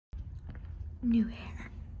new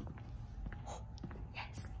hair. Oh,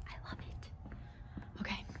 yes, I love it.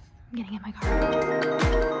 Okay, I'm getting in my car.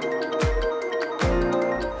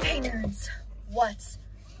 Hey nerds, what's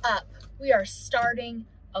up? We are starting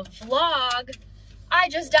a vlog. I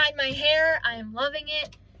just dyed my hair. I am loving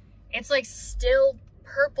it. It's like still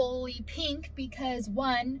purpley pink because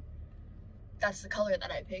one, that's the color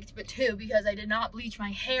that I picked, but two, because I did not bleach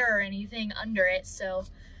my hair or anything under it, so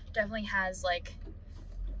definitely has like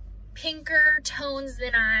pinker tones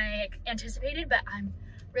than I anticipated, but I'm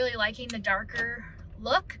really liking the darker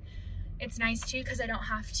look. It's nice too because I don't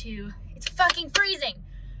have to, it's fucking freezing.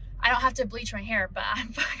 I don't have to bleach my hair, but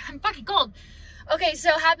I'm fucking cold. Okay,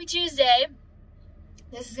 so happy Tuesday.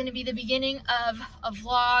 This is gonna be the beginning of a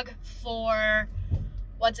vlog for,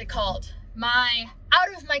 what's it called? My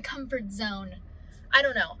out of my comfort zone. I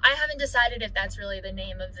don't know. I haven't decided if that's really the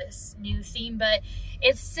name of this new theme, but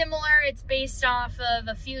it's similar. It's based off of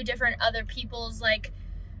a few different other people's like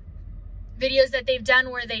videos that they've done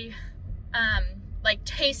where they like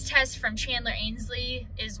taste test from Chandler Ainsley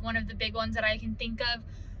is one of the big ones that I can think of,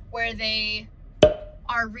 where they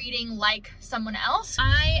are reading like someone else.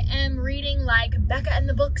 I am reading like Becca and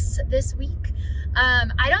the books this week.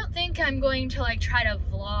 I don't think I'm going to like try to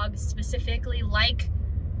vlog specifically like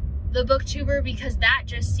the booktuber because that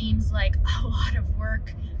just seems like a lot of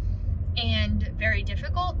work and very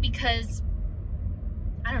difficult because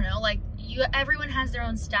I don't know, like everyone has their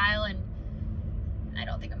own style and I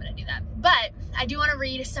don't think I'm gonna do that. But I do want to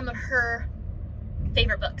read some of her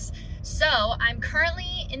favorite books. So I'm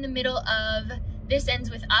currently in the middle of This Ends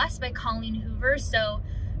With Us by Colleen Hoover. So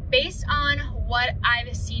based on what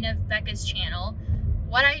I've seen of Becca's channel,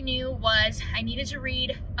 what I knew was I needed to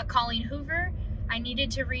read a Colleen Hoover, I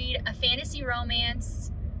needed to read a fantasy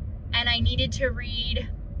romance, and I needed to read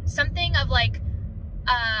something of like,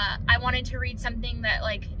 I wanted to read something that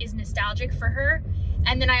like is nostalgic for her.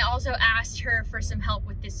 And then I also asked her for some help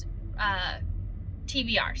with this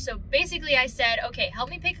TBR. So basically I said, okay, help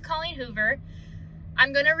me pick a Colleen Hoover.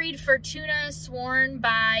 I'm gonna read Fortuna Sworn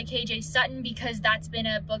by KJ Sutton because that's been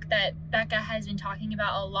a book that Becca has been talking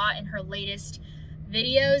about a lot in her latest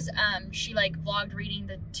videos. She like vlogged reading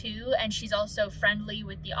the two, and she's also friendly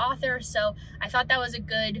with the author, so I thought that was a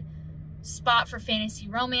good spot for fantasy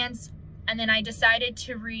romance. And then I decided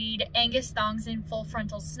to read Angus Thongs in Full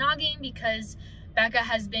Frontal Snogging because Becca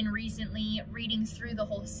has been recently reading through the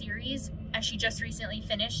whole series and she just recently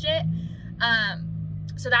finished it.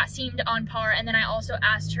 So that seemed on par. And then I also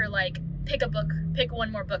asked her like, pick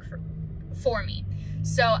one more book for me.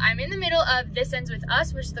 So I'm in the middle of This Ends With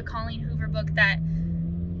Us, which is the Colleen Hoover book that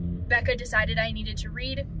Becca decided I needed to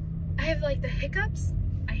read. I have like the hiccups.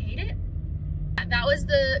 I hate it. That was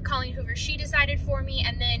the Colleen Hoover she decided for me.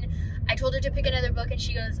 And then I told her to pick another book and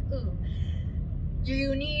she goes, ooh,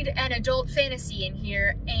 you need an adult fantasy in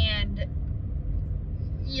here and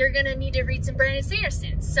you're gonna need to read some Brandon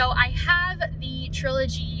Sanderson. So I have the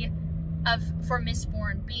trilogy of For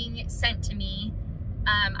Mistborn being sent to me.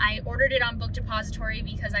 I ordered it on Book Depository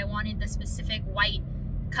because I wanted the specific white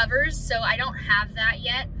covers, so I don't have that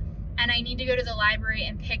yet. And I need to go to the library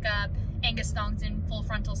and pick up Angus Thongs in Full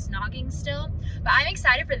Frontal Snogging still. But I'm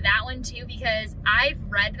excited for that one too because I've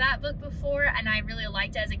read that book before and I really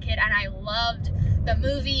liked it as a kid, and I loved the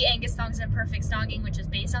movie Angus Thongs in Perfect Snogging, which is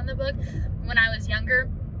based on the book, when I was younger.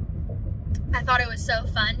 I thought it was so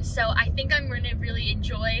fun, so I think I'm going to really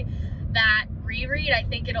enjoy that reread. I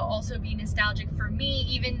think it'll also be nostalgic for me,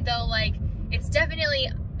 even though like it's definitely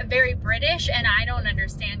very British and I don't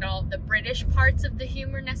understand all of the British parts of the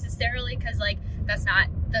humor necessarily because like that's not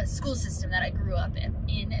the school system that I grew up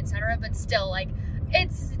in, etc. But still, like,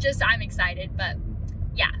 it's just, I'm excited. But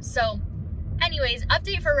yeah, so anyways,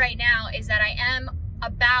 update for right now is that I am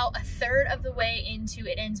about a third of the way into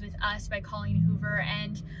It Ends With Us by Colleen Hoover,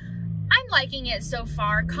 and I'm liking it so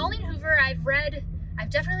far. Colleen Hoover, I've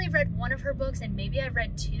definitely read one of her books, and maybe I've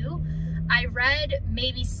read two. I read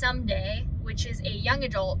Maybe Someday, which is a young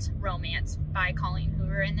adult romance by Colleen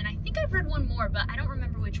Hoover, and then I think I've read one more, but I don't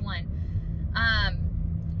remember which one.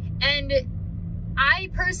 And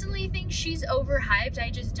I personally think she's overhyped.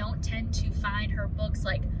 I just don't tend to find her books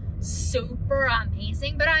like super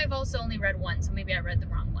amazing, but I've also only read one, so maybe I read the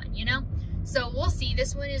wrong one, you know? So we'll see.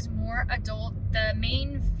 This one is more adult. The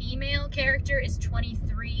main female character is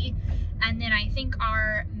 23, and then I think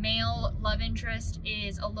our male love interest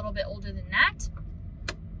is a little bit older than that.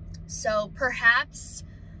 So perhaps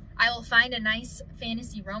I will find a nice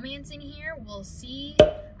fantasy romance in here. We'll see.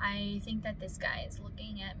 I think that this guy is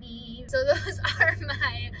looking at me. So those are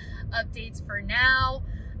my updates for now.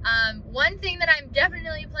 One thing that I'm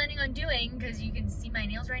definitely planning on doing, because you can see my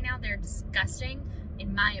nails right now, they're disgusting,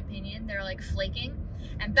 in my opinion. They're like flaking.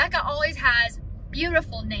 And Becca always has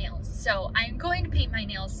beautiful nails. So I'm going to paint my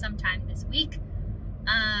nails sometime this week.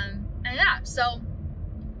 And yeah, so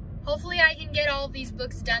hopefully I can get all of these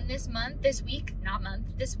books done this week.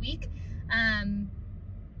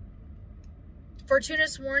 Fortuna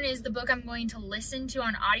Sworn is the book I'm going to listen to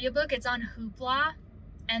on audiobook. It's on Hoopla.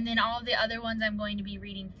 And then all of the other ones I'm going to be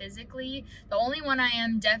reading physically. The only one I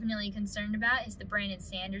am definitely concerned about is the Brandon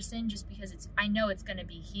Sanderson, just because I know it's going to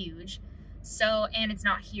be huge. So, and it's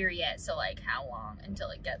not here yet. So like, how long until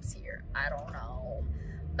it gets here? I don't know.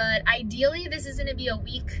 But ideally, this is going to be a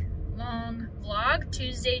week-long vlog,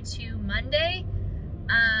 Tuesday to Monday.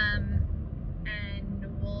 And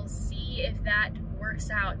we'll see if that works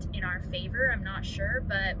out in our favor. I'm not sure,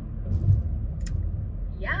 but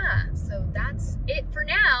yeah, so that's it for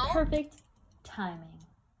now. Perfect timing.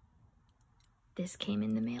 This came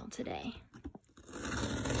in the mail today.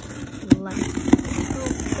 Let's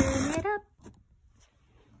open it up.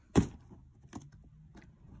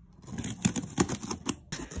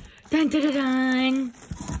 Dun dun dun dun.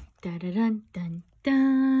 Dun dun dun dun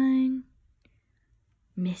dun.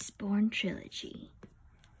 Mistborn Trilogy.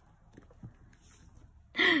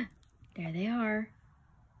 There they are.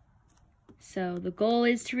 So the goal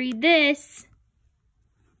is to read this.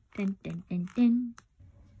 Dun, dun, dun, dun.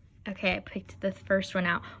 Okay, I picked the first one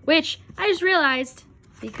out, which I just realized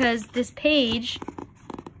because this page,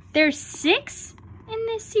 there's 6 in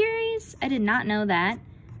this series. I did not know that,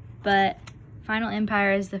 but Final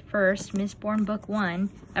Empire is the first, Mistborn book 1.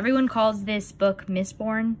 Everyone calls this book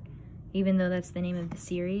Mistborn, even though that's the name of the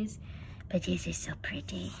series. But this is so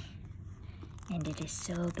pretty, and it is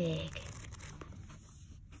so big.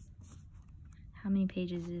 How many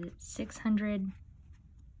pages is it? 600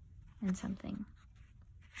 and something.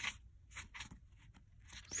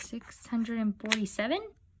 647?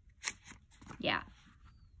 Yeah.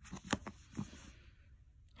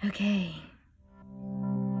 Okay.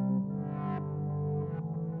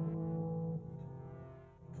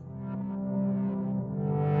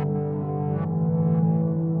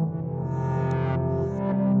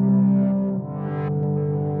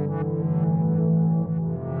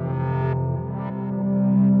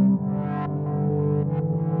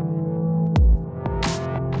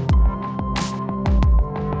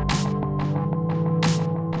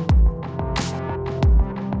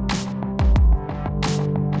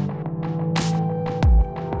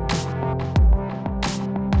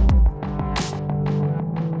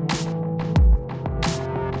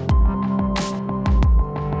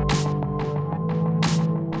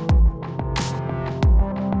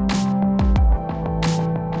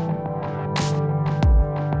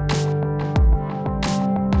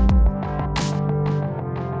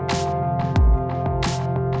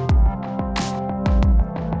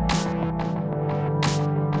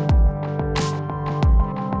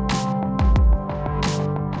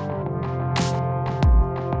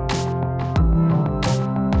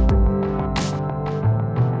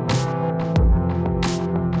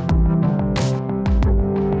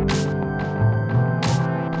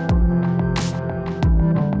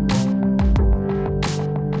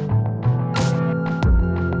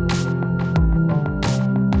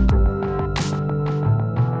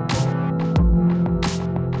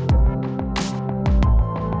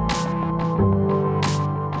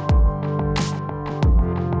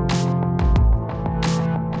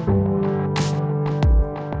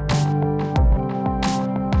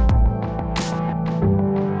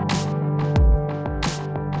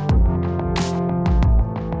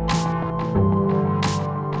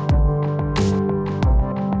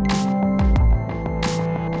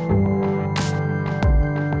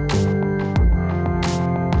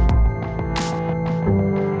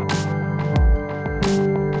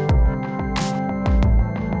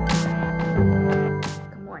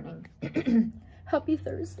 Happy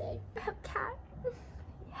Thursday. I have a cat.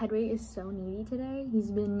 Hedwig is so needy today.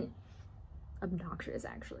 He's been obnoxious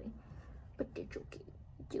actually, but they're so cute.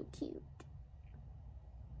 So cute.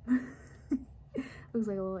 Looks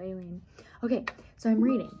like a little alien. Okay, so I'm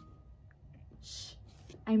reading.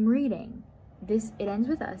 I'm reading this. It Ends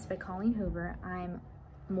With Us by Colleen Hoover. I'm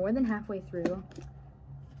more than halfway through.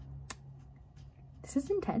 This is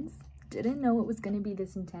intense. Didn't know it was going to be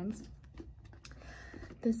this intense.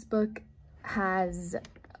 This book has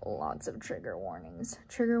lots of trigger warnings.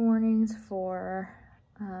 Trigger warnings for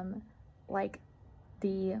like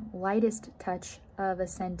the lightest touch of a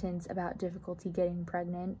sentence about difficulty getting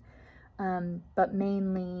pregnant, but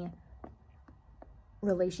mainly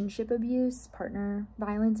relationship abuse, partner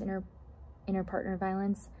violence, inter partner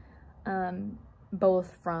violence,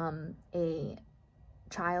 both from a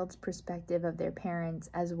child's perspective of their parents,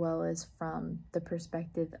 as well as from the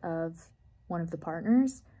perspective of one of the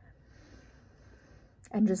partners,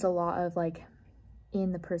 and just a lot of like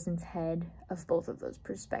in the person's head of both of those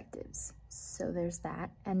perspectives. So there's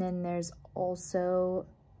that. And then there's also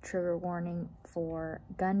trigger warning for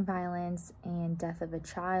gun violence and death of a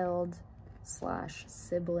child /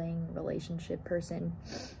 sibling relationship person,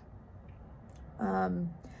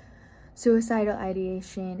 suicidal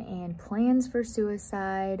ideation and plans for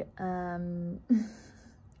suicide,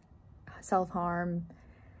 self-harm.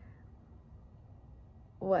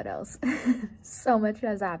 What else? So much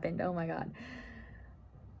has happened. Oh my god.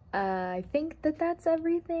 I think that's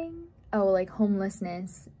everything. Oh, like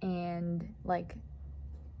homelessness and like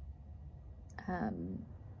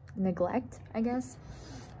neglect, I guess.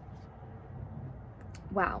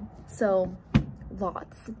 Wow. So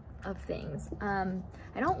lots of things.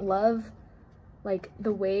 I don't love like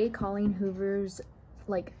the way Colleen Hoover's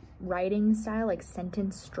like writing style, like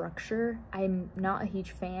sentence structure. I'm not a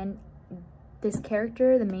huge fan. This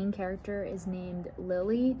character, the main character, is named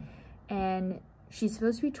Lily, and she's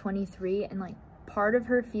supposed to be 23, and like part of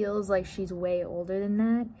her feels like she's way older than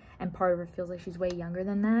that, and part of her feels like she's way younger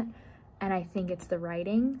than that. And I think it's the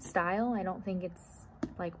writing style. I don't think it's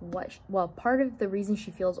like well, part of the reason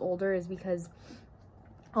she feels older is because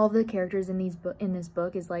all of the characters in this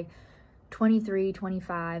book is like 23,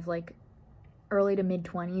 25, like early to mid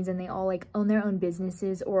 20s, and they all like own their own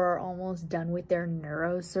businesses or are almost done with their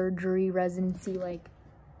neurosurgery residency. Like,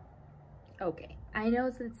 okay, I know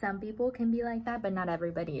that some people can be like that, but not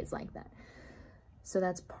everybody is like that. So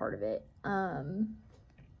that's part of it.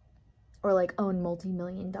 Or like own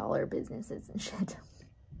multi-million-dollar businesses and shit.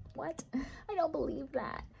 What? I don't believe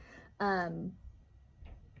that.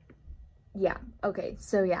 Yeah, okay,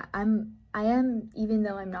 so yeah, I am, even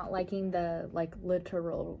though I'm not liking the like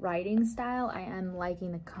literal writing style, I am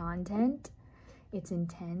liking the content. It's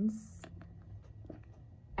intense.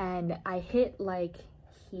 And I hit like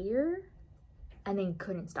here and then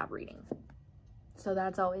couldn't stop reading. So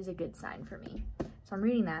that's always a good sign for me. So I'm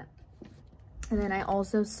reading that. And then I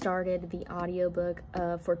also started the audiobook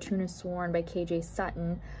of Fortuna Sworn by KJ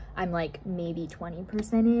Sutton. I'm like maybe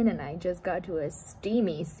 20% in, and I just got to a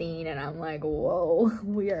steamy scene, and I'm like, whoa,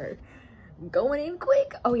 we are going in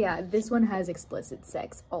quick. Oh yeah, this one has explicit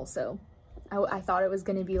sex also. I thought it was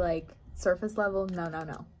gonna be like surface level.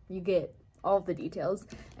 No. You get all of the details,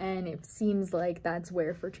 and it seems like that's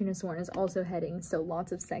where Fortuna Sworn is also heading. So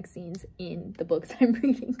lots of sex scenes in the books I'm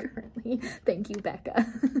reading currently. Thank you, Becca.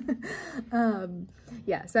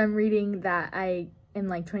 Yeah, so I'm reading that. I am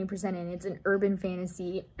like 20% in. It's an urban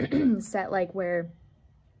fantasy set like where,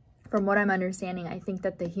 from what I'm understanding, I think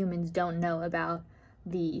that the humans don't know about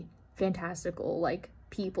the fantastical like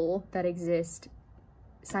people that exist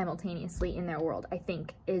simultaneously in their world, I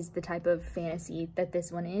think is the type of fantasy that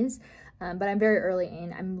this one is. But I'm very early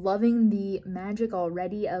in. I'm loving the magic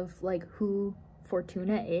already of like who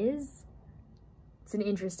Fortuna is. It's an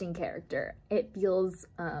interesting character. It feels,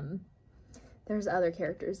 there's other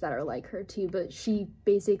characters that are like her too, but she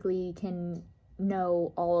basically can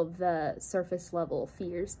know all of the surface level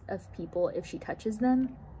fears of people if she touches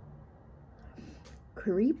them.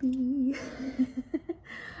 Creepy.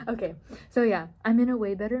 Okay, so yeah, I'm in a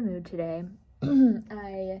way better mood today.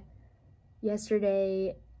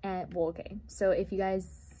 So if you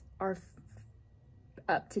guys are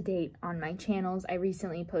up to date on my channels, I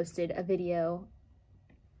recently posted a video.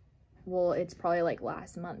 Well, it's probably like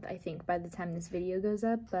last month, I think, by the time this video goes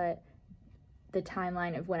up, but the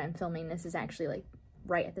timeline of when I'm filming this is actually like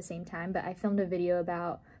right at the same time. But I filmed a video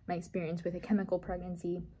about my experience with a chemical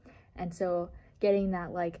pregnancy, and so getting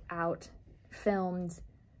that like out, filmed,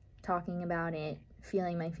 talking about it,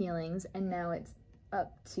 feeling my feelings, and now it's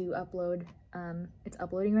up to upload. It's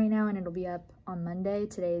uploading right now, and it'll be up on Monday.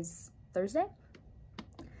 Today's Thursday.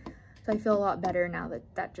 So I feel a lot better now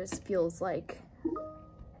that just feels like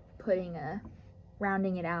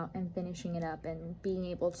rounding it out and finishing it up and being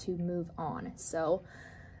able to move on. So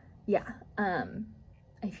yeah,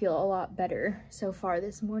 I feel a lot better so far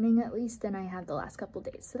this morning, at least, than I have the last couple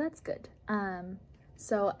days. So that's good.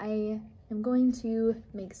 So I am going to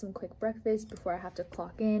make some quick breakfast before I have to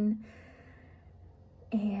clock in,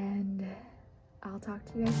 and I'll talk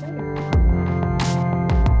to you guys later.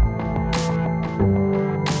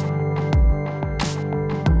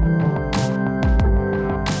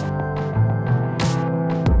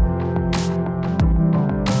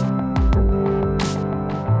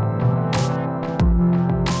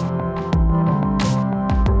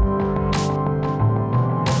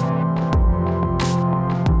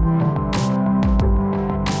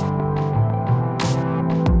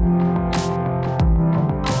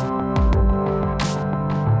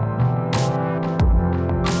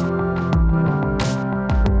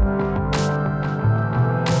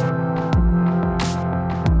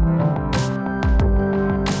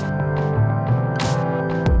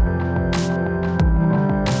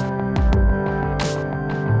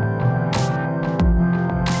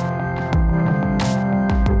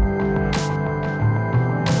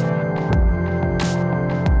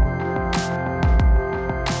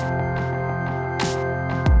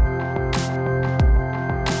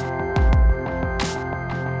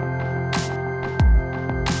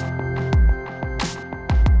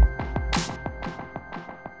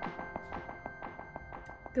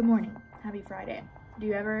 Happy Friday. Do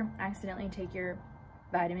you ever accidentally take your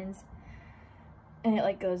vitamins and it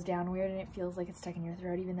like goes down weird and it feels like it's stuck in your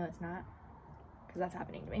throat even though it's not? Because that's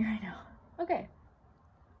happening to me right now. Okay.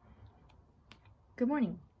 Good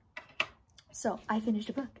morning. So I finished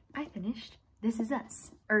a book. I finished This Is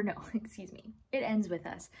Us. Or no, excuse me. It Ends With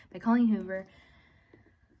Us by Colleen Hoover.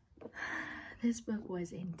 This book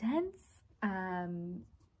was intense.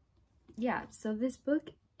 Yeah, so this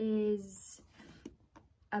book is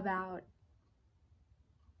about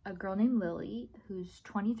a girl named Lily who's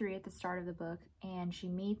 23 at the start of the book, and she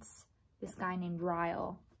meets this guy named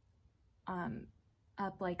Ryle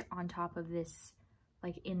up like on top of this,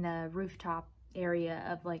 like in the rooftop area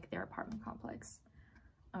of like their apartment complex.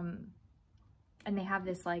 And they have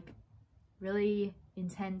this like really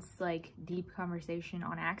intense, like deep conversation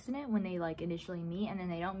on accident when they like initially meet, and then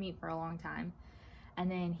they don't meet for a long time. And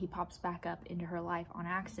then he pops back up into her life on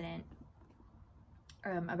accident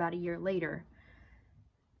about a year later.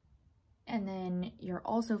 And then you're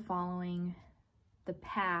also following the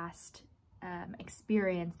past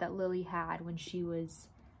experience that Lily had when she was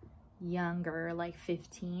younger, like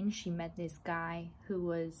 15. She met this guy who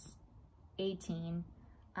was 18,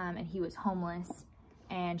 and he was homeless,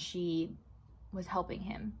 and she was helping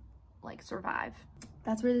him like survive.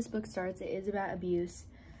 That's where this book starts. It is about abuse.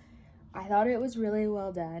 I thought it was really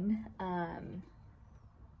well done. I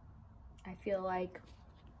feel like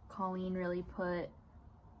Colleen really put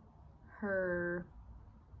her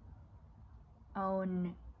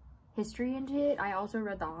own history into it. I also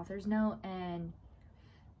read the author's note, and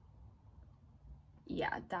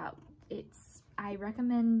yeah, I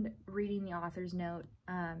recommend reading the author's note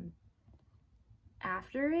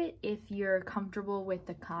after it if you're comfortable with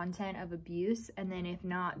the content of abuse, and then if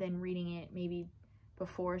not, then reading it maybe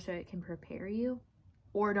before so it can prepare you,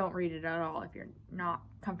 or don't read it at all if you're not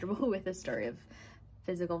comfortable with the story of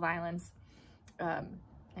physical violence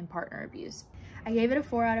and partner abuse. I gave it a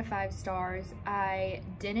 4 out of 5 stars. I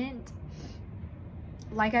didn't,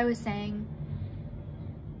 like I was saying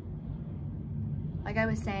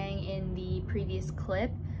in the previous clip,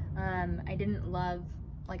 I didn't love,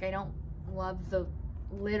 like I don't love the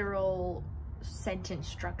literal sentence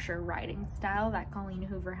structure writing style that Colleen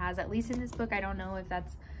Hoover has, at least in this book. I don't know if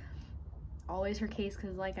that's always her case,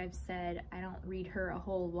 because like I've said, I don't read her a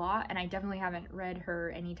whole lot, and I definitely haven't read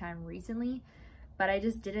her anytime recently, but I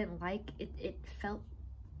just didn't like it. It felt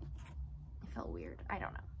weird. I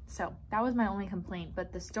don't know. So that was my only complaint,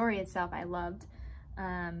 but the story itself I loved.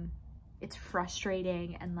 It's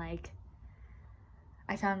frustrating, and like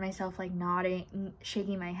I found myself like nodding,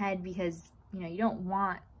 shaking my head, because you know, you don't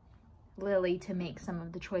want Lily to make some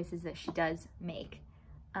of the choices that she does make,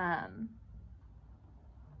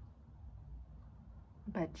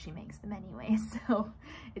 but she makes them anyway. So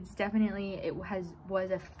it's definitely,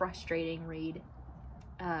 was a frustrating read,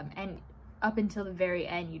 and up until the very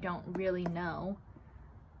end you don't really know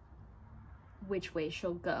which way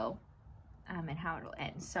she'll go and how it'll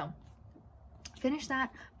end. So finish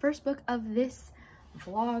that first book of this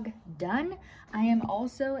vlog done. I am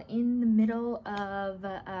also in the middle of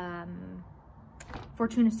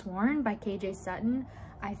Fortuna Sworn by KJ Sutton.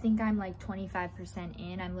 I think I'm like 25%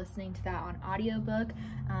 in. I'm listening to that on audiobook,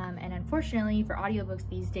 and unfortunately for audiobooks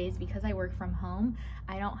these days, because I work from home,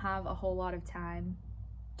 I don't have a whole lot of time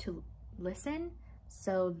to listen,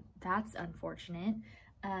 so that's unfortunate.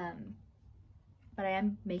 But I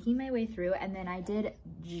am making my way through, and then I did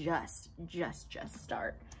just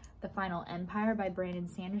start The Final Empire by Brandon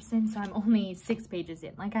Sanderson, so I'm only 6 pages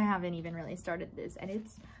in. Like, I haven't even really started this, and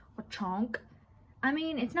it's a chunk. I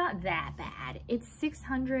mean, it's not that bad. It's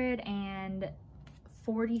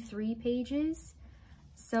 643 pages,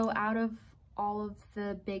 so out of all of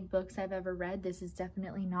the big books I've ever read, this is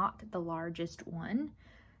definitely not the largest one,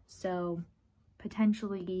 so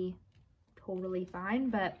potentially totally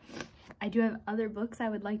fine. But I do have other books I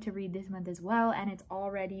would like to read this month as well, and it's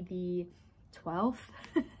already the 12th.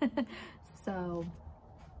 So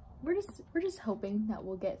we're just hoping that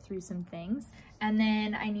we'll get through some things. And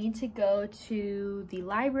then I need to go to the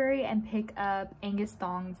library and pick up Angus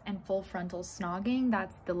Thongs and Full Frontal Snogging.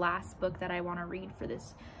 That's the last book that I want to read for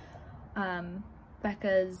this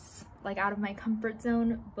Becca's like out of my comfort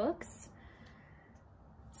zone books.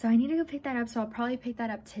 So I need to go pick that up, so I'll probably pick that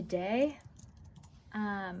up today.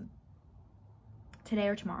 Today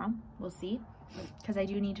or tomorrow, we'll see, because I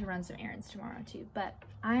do need to run some errands tomorrow too. But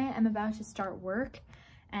I am about to start work,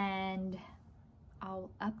 and I'll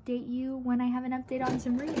update you when I have an update on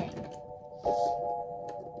some reading.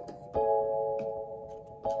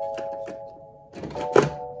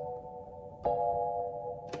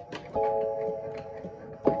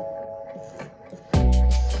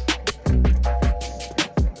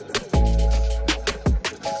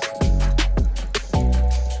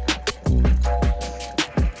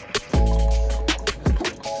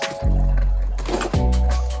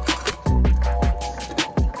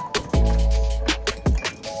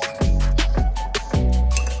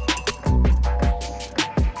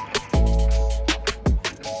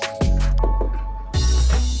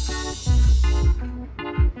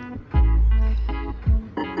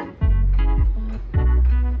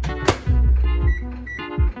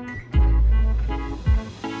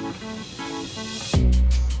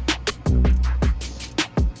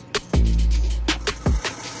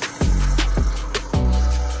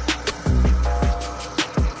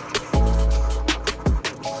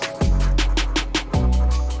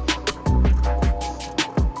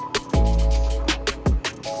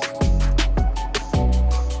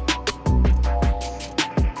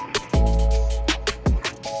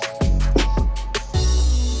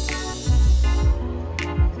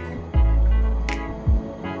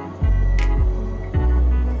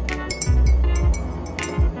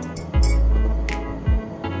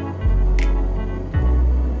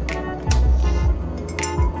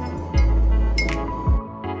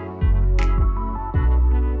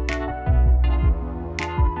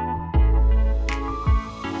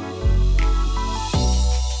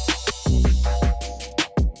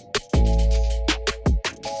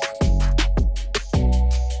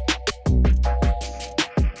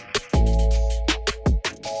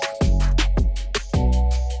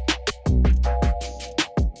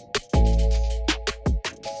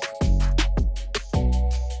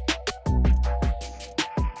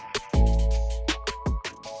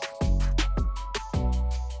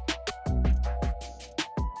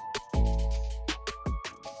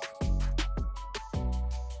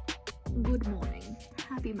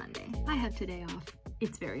 Happy Monday. I have today off.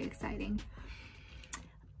 It's very exciting.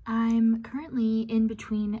 I'm currently in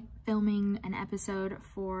between filming an episode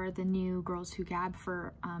for the new Girls Who Gab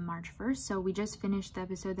for March 1st. So we just finished the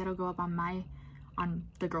episode that'll go up on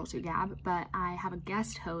the Girls Who Gab, but I have a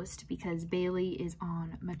guest host because Bailey is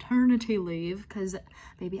on maternity leave because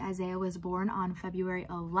baby Isaiah was born on February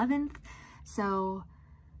 11th. So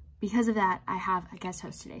because of that, I have a guest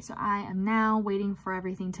host today. So I am now waiting for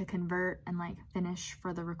everything to convert and like finish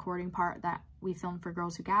for the recording part that we filmed for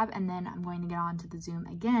Girls Who Gab, and then I'm going to get on to the Zoom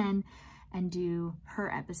again and do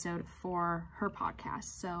her episode for her podcast.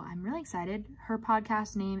 So I'm really excited. Her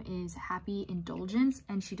podcast name is Happy Indulgence,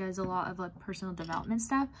 and she does a lot of like personal development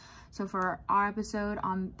stuff. So for our episode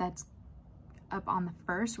that's up on the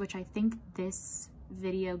 1st, which I think this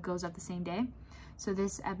video goes up the same day. So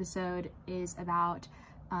this episode is about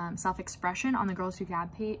self-expression on the Girls Who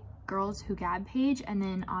Gab page, and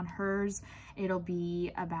then on hers it'll be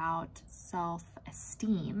about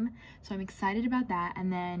self-esteem. So I'm excited about that. And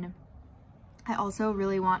then I also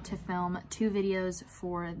really want to film 2 videos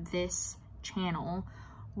for this channel,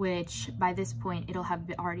 which by this point it'll have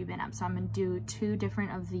already been up. So I'm gonna do 2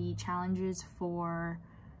 different of the challenges for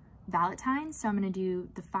Valentine's. So I'm gonna do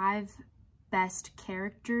the 5 best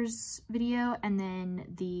characters video and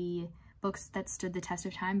then the books that stood the test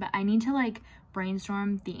of time, but I need to like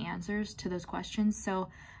brainstorm the answers to those questions. So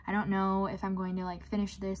I don't know if I'm going to like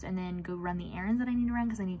finish this and then go run the errands that I need to run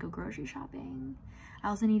because I need to go grocery shopping. I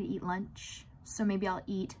also need to eat lunch. So maybe I'll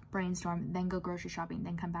eat, brainstorm, then go grocery shopping,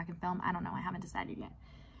 then come back and film. I don't know, I haven't decided yet.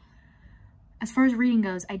 As far as reading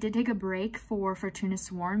goes, I did take a break for Fortuna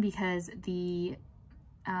Sworn because the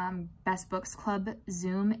Best Books Club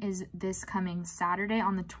Zoom is this coming Saturday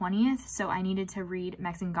on the 20th, so I needed to read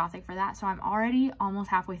Mexican Gothic for that. So I'm already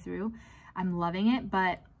almost halfway through. I'm loving it,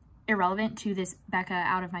 but irrelevant to this Becca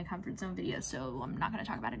out of my comfort zone video, so I'm not going to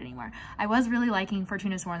talk about it anymore. I was really liking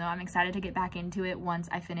Fortuna Sworn though. I'm excited to get back into it once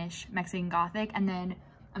I finish Mexican Gothic, and then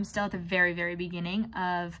I'm still at the very, very beginning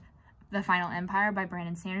of The Final Empire by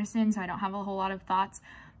Brandon Sanderson, so I don't have a whole lot of thoughts.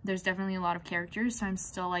 There's definitely a lot of characters, so I'm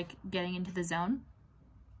still like getting into the zone.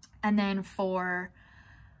 And then for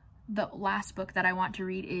the last book that I want to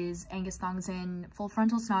read is Angus Thongs and Full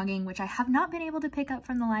Frontal Snogging, which I have not been able to pick up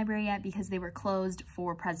from the library yet because they were closed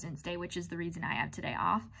for President's Day, which is the reason I have today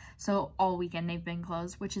off. So all weekend they've been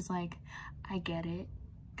closed, which is like, I get it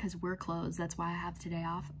because we're closed. That's why I have today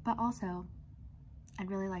off. But also,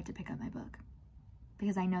 I'd really like to pick up my book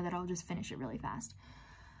because I know that I'll just finish it really fast.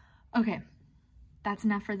 Okay, that's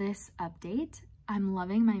enough for this update. I'm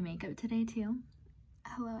loving my makeup today too.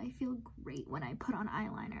 Hello, I feel great when I put on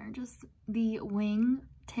eyeliner. Just the wing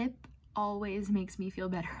tip always makes me feel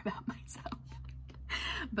better about myself.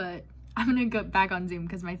 But I'm gonna go back on Zoom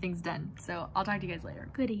because my thing's done. So I'll talk to you guys later.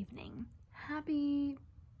 Good evening. Happy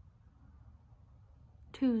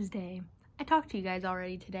Tuesday. I talked to you guys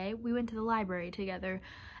already today. We went to the library together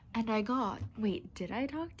and I got, wait, did I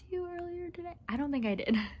talk to you earlier today? I don't think I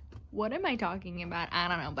did. What am I talking about? I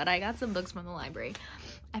don't know, but I got some books from the library.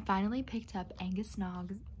 I finally picked up Angus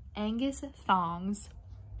Thongs.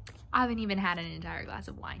 I haven't even had an entire glass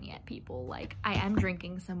of wine yet, people. Like, I am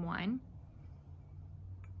drinking some wine.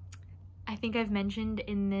 I think I've mentioned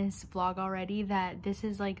in this vlog already that this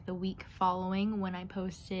is like the week following when I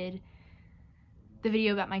posted the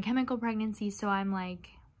video about my chemical pregnancy, so I'm like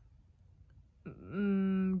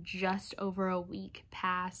just over a week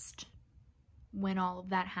past when all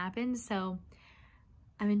of that happened. So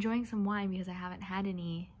I'm enjoying some wine because I haven't had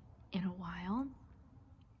any in a while,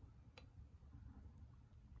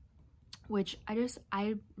 which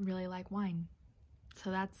I really like wine,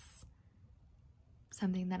 so that's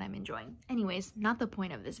something that I'm enjoying. Anyways, not the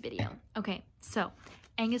point of this video. Okay, so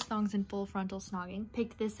Angus Thongs and Full Frontal Snogging.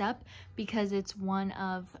 Picked this up because it's one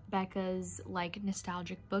of Becca's like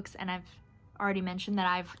nostalgic books, and I've already mentioned that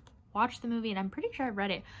I've watched the movie and I'm pretty sure I've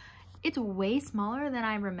read it. It's way smaller than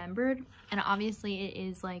I remembered, and obviously it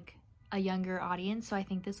is like a younger audience, so I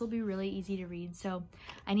think this will be really easy to read. So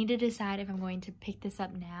I need to decide if I'm going to pick this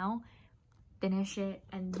up now, finish it,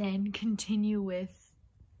 and then continue with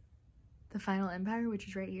The Final Empire, which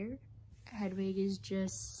is right here. Hedwig is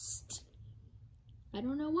just, I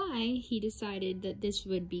don't know why he decided that this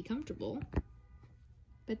would be comfortable,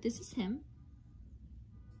 but this is him.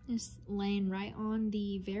 Just laying right on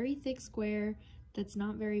the very thick square that's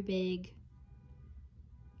not very big.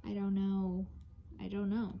 I don't know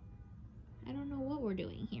what we're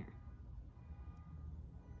doing here.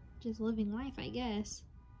 Just living life, I guess.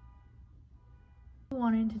 I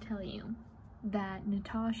wanted to tell you that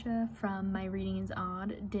Natasha from My Reading is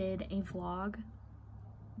Odd did a vlog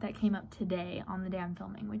that came up today on the day I'm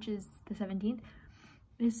filming, which is the 17th.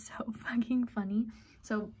 is so fucking funny.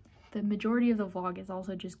 So the majority of the vlog is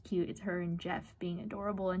also just cute. It's her and Jeff being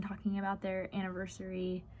adorable and talking about their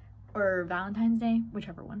anniversary or Valentine's Day,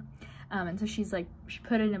 whichever one. And so she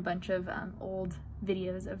put in a bunch of old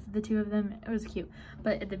videos of the two of them. It was cute.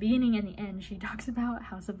 But at the beginning and the end, she talks about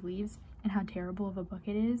House of Leaves and how terrible of a book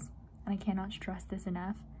it is. And I cannot stress this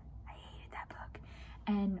enough. I hated that book.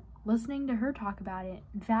 And listening to her talk about it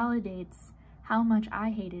validates how much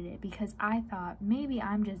I hated it, because I thought maybe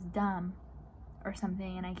I'm just dumb or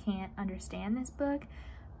something and I can't understand this book.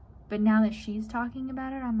 But now that she's talking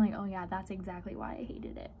about it, I'm like, oh yeah, that's exactly why I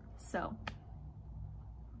hated it. So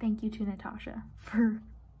thank you to Natasha for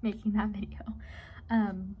making that video.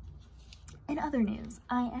 In other news,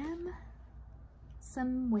 I am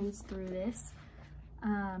some ways through this.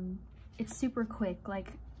 It's super quick.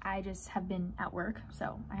 Like, I just have been at work,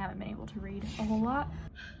 so I haven't been able to read a whole lot.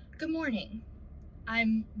 Good morning.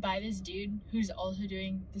 I'm by this dude who's also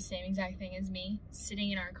doing the same exact thing as me,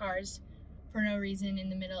 sitting in our cars for no reason in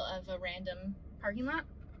the middle of a random parking lot.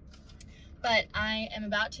 But I am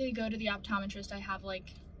about to go to the optometrist. I have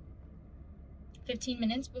like 15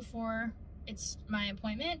 minutes before it's my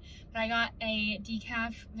appointment, but I got a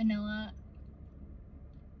decaf vanilla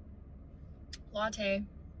latte.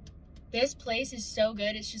 This place is so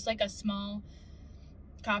good. It's just like a small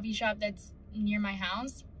coffee shop that's near my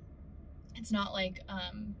house. It's not like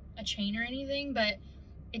a chain or anything, but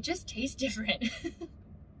it just tastes different.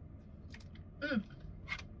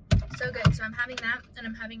 So good. So I'm having that, and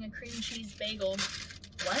I'm having a cream cheese bagel.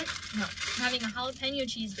 What? No, I'm having a jalapeno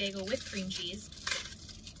cheese bagel with cream cheese.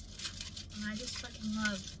 And I just fucking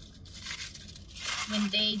love when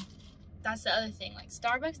that's the other thing. Like,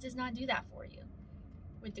 Starbucks does not do that for you.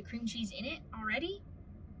 With the cream cheese in it already,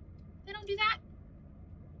 they don't do that.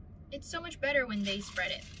 It's so much better when they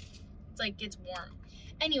spread it. It's like, gets warm.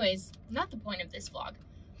 Anyways, not the point of this vlog.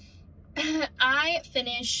 I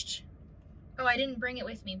finished, oh, I didn't bring it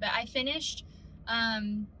with me, but I finished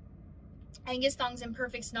Angus Thongs and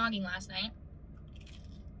Perfect Snogging last night.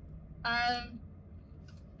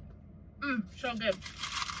 So good.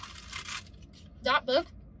 That book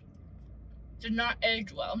did not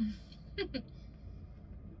age well.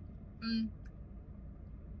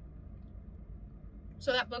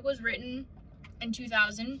 So that book was written in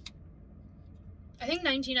 2000, I think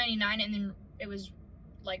 1999, and then it was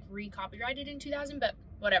like re-copyrighted in 2000, but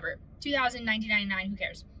whatever. 2000, 1999, who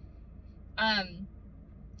cares? And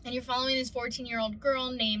you're following this 14-year-old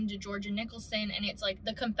girl named Georgia Nicholson, and it's like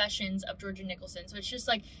the confessions of Georgia Nicholson. So it's just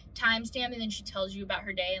like timestamp, and then she tells you about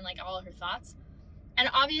her day and like all of her thoughts. And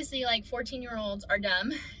obviously, like, 14-year-olds are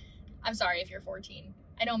dumb. I'm sorry if you're 14.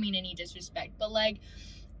 I don't mean any disrespect, but like,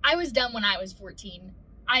 I was dumb when I was 14.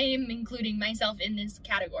 I am including myself in this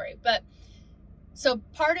category. But so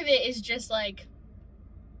part of it is just like,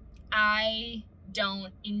 I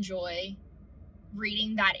don't enjoy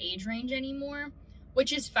reading that age range anymore,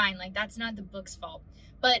 which is fine. Like, that's not the book's fault.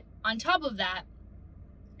 But on top of that,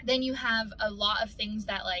 then you have a lot of things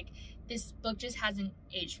that, like, this book just hasn't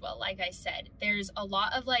aged well. Like I said, there's a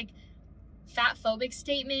lot of like fat phobic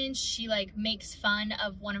statements. She like makes fun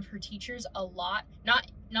of one of her teachers a lot,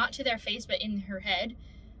 not to their face, but in her head,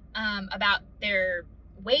 about their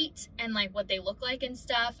weight and like what they look like and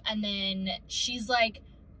stuff. And then she's like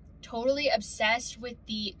totally obsessed with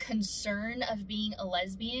the concern of being a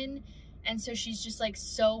lesbian, and so she's just like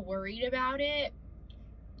so worried about it.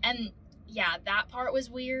 And yeah, that part was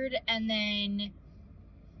weird. And then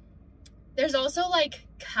there's also like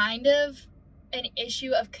kind of an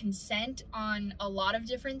issue of consent on a lot of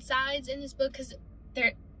different sides in this book, because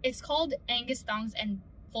it's called Angus Thongs and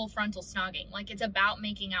Full Frontal Snogging. Like, it's about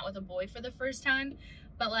making out with a boy for the first time,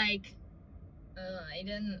 but like I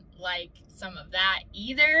didn't like some of that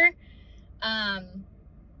either. And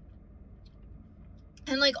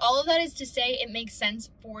like, all of that is to say, it makes sense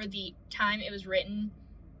for the time it was written,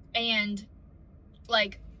 and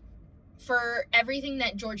like for everything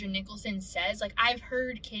that Georgia Nicholson says. Like, I've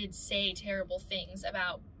heard kids say terrible things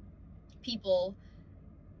about people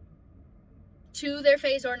to their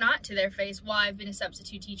face or not to their face while I've been a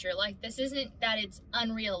substitute teacher. Like, this isn't that it's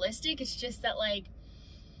unrealistic, it's just that, like,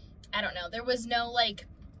 I don't know, there was no like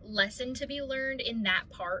lesson to be learned in that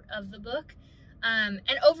part of the book. And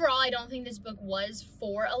overall, I don't think this book was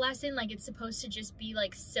for a lesson. Like, it's supposed to just be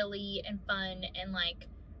like silly and fun, and like,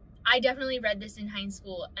 I definitely read this in high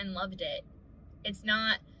school and loved it. It's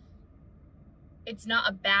not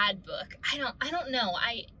a bad book. I don't know.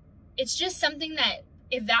 It's just something that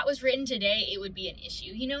if that was written today, it would be an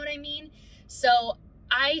issue. You know what I mean? So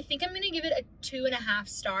I think I'm going to give it a 2.5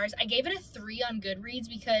 stars. I gave it a 3 on Goodreads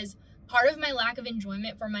because part of my lack of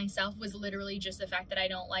enjoyment for myself was literally just the fact that I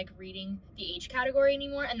don't like reading the age category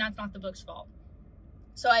anymore, and that's not the book's fault.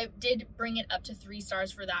 So I did bring it up to 3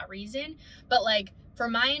 stars for that reason, but like for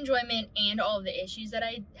my enjoyment and all of the issues that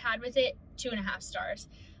I had with it, 2.5 stars.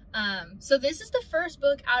 So this is the first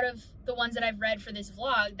book out of the ones that I've read for this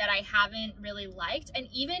vlog that I haven't really liked, and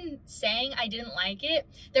even saying I didn't like it,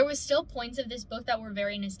 there was still points of this book that were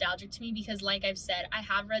very nostalgic to me because, like I've said, I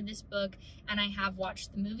have read this book and I have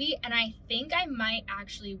watched the movie, and I think I might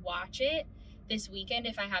actually watch it this weekend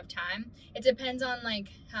if I have time. It depends on like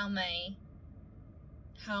how my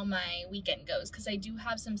weekend goes, because I do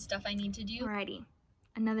have some stuff I need to do. Alrighty,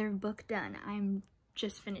 another book done. I'm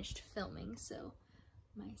just finished filming, so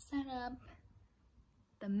my setup,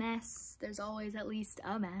 the mess, there's always at least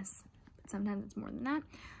a mess, but sometimes it's more than that.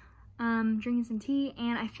 Drinking some tea,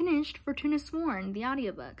 and I finished Fortuna Sworn, the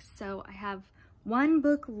audiobook. So I have 1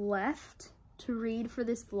 book left to read for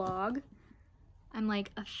this vlog. I'm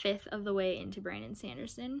like a 1/5 of the way into Brandon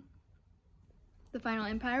Sanderson, The Final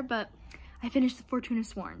Empire, but I finished the Fortuna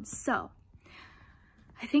Sworn. So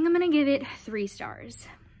I think I'm gonna give it 3 stars.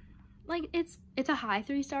 Like it's a high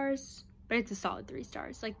 3 stars, but it's a solid 3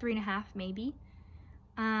 stars, like 3.5 maybe.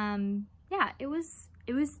 Yeah, it was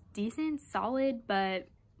decent, solid, but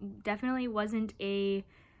definitely wasn't a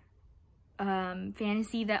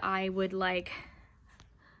fantasy that I would like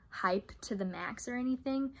hype to the max or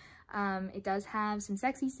anything. It does have some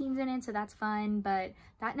sexy scenes in it, so that's fun, but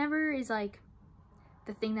that never is like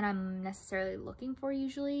the thing that I'm necessarily looking for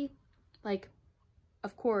usually. Like,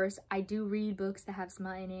 of course, I do read books that have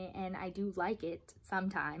smut in it, and I do like it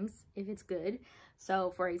sometimes if it's good. So,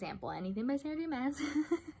 for example, anything by Sarah J. Maas.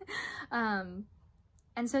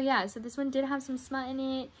 And so, yeah, so this one did have some smut in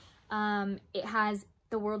it. It has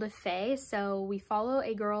the world of Fae, so we follow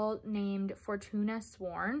a girl named Fortuna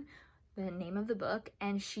Sworn, the name of the book,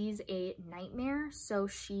 and she's a nightmare. So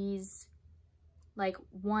she's like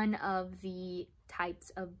one of the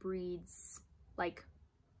types of breeds, like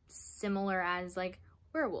similar as like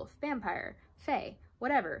werewolf, vampire, fae,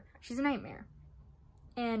 whatever. She's a nightmare.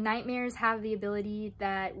 And nightmares have the ability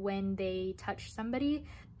that when they touch somebody,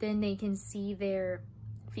 then they can see their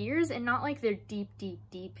fears, and not like their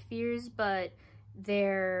deep fears, but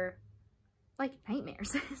they're like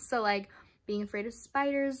nightmares. So like being afraid of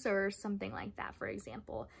spiders or something like that, for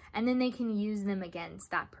example. And then they can use them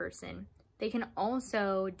against that person. They can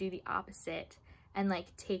also do the opposite and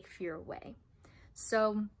like take fear away.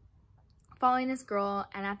 So following this girl,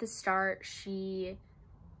 and at the start she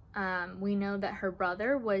we know that her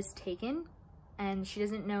brother was taken and she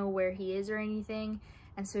doesn't know where he is or anything,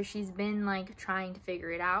 and so she's been like trying to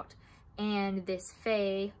figure it out, and this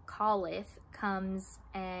fae Colith comes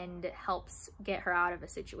and helps get her out of a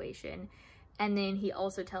situation, and then he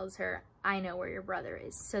also tells her, I know where your brother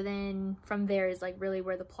is. So then from there is like really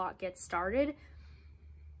where the plot gets started.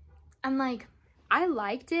 I'm like, I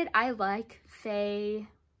liked it. I like fae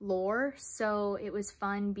lore, so it was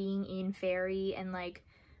fun being in fairy, and like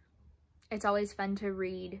it's always fun to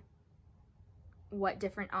read what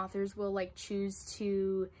different authors will like choose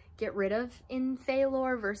to get rid of in fae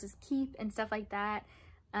lore versus keep and stuff like that.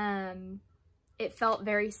 It felt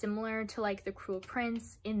very similar to like The Cruel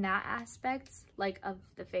Prince in that aspect, like of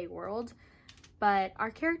the fae world, but our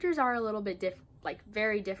characters are a little bit different, like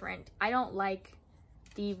very different. I don't like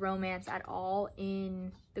the romance at all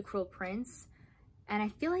in The Cruel Prince, and I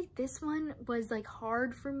feel like this one was like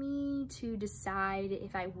hard for me to decide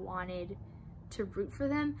if I wanted to root for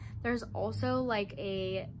them. There's also like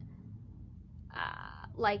a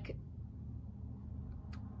like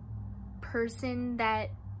person that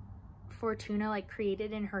Fortuna like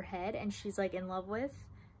created in her head and she's like in love with,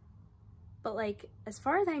 but like as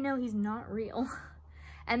far as I know he's not real.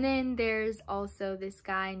 And then there's also this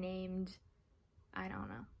guy named, I don't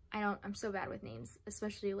know, I'm so bad with names,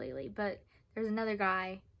 especially lately, but there's another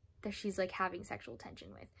guy that she's like having sexual tension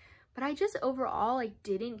with. But I just overall like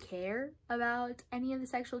didn't care about any of the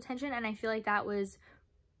sexual tension, and I feel like that was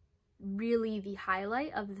really the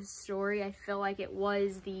highlight of the story. I feel like it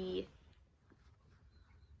was the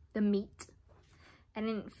meat. I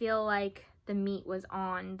didn't feel like the meat was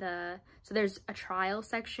on the, so there's a trial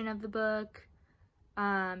section of the book.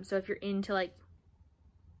 So if you're into like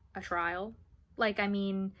a trial, like, I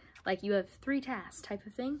mean, like you have 3 tasks type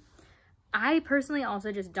of thing. I personally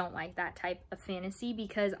also just don't like that type of fantasy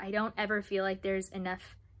because I don't ever feel like there's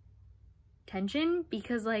enough tension,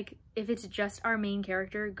 because like if it's just our main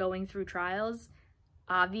character going through trials,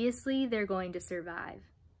 obviously they're going to survive.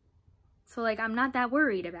 So like I'm not that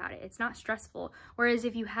worried about it. It's not stressful. Whereas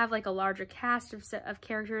if you have like a larger cast of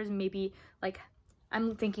characters, maybe like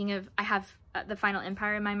I'm thinking of, I have the Final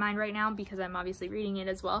Empire in my mind right now because I'm obviously reading it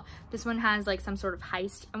as well. This one has like some sort of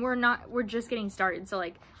heist, and we're just getting started, so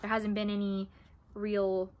like there hasn't been any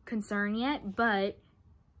real concern yet, but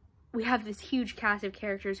we have this huge cast of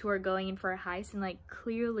characters who are going in for a heist, and like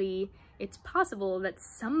clearly it's possible that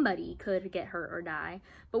somebody could get hurt or die.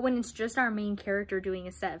 But when it's just our main character doing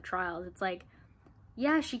a set of trials, it's like,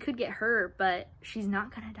 yeah, she could get hurt, but she's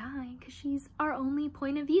not gonna die because she's our only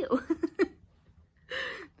point of view.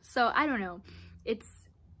 So I don't know,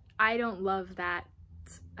 I don't love that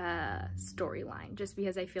storyline, just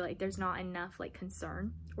because I feel like there's not enough like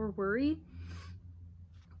concern or worry.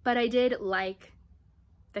 But I did like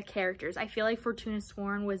the characters. I feel like Fortuna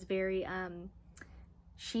Sworn was very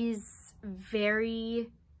she's very,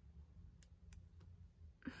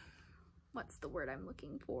 what's the word I'm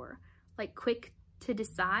looking for, like quick to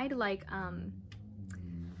decide, like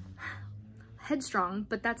headstrong,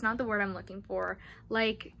 but that's not the word I'm looking for.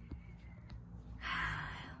 Like,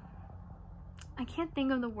 I can't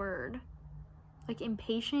think of the word. Like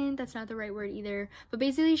impatient, that's not the right word either. But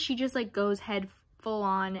basically she just like goes head full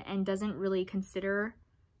on and doesn't really consider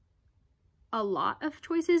a lot of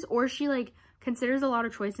choices, or she like considers a lot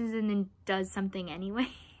of choices and then does something anyway.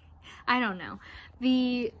 I don't know.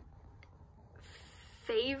 The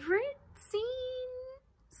favorite scene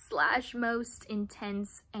 / most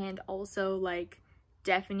intense and also like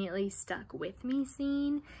definitely stuck with me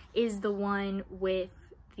scene is the one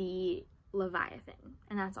with the Leviathan.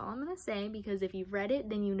 And that's all I'm gonna say, because if you've read it,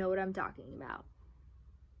 then you know what I'm talking about.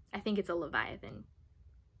 I think it's a Leviathan.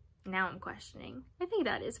 Now I'm questioning. I think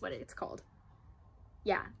that is what it's called.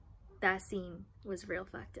 Yeah, that scene was real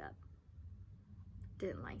fucked up.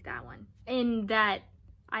 Didn't like that one. And that,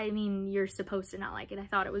 I mean, you're supposed to not like it. I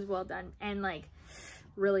thought it was well done and like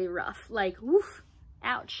really rough. Like, woof,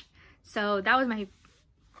 ouch. So that was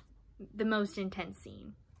the most intense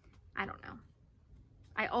scene. I don't know.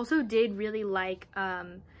 I also did really like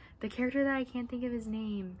the character that I can't think of his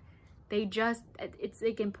name. It's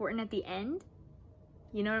like important at the end.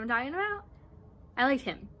 You know what I'm talking about? I liked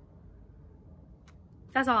him.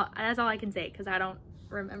 That's all I can say, because I don't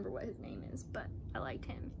remember what his name is, but I liked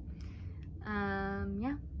him.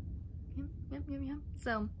 Yeah. Yep.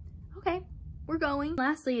 So, okay, we're going.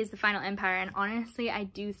 Lastly is the Final Empire, and honestly, I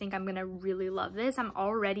do think I'm gonna really love this. I'm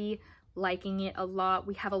already liking it a lot.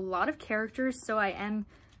 We have a lot of characters, so I am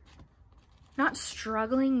not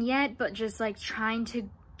struggling yet, but just like trying to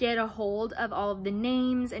get a hold of all of the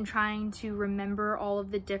names and trying to remember all of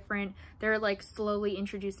the different, they're like slowly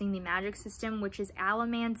introducing the magic system, which is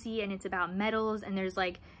allomancy, and it's about metals, and there's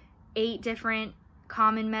like 8 different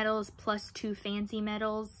common metals plus 2 fancy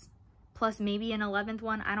metals plus maybe an 11th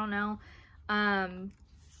one, I don't know. And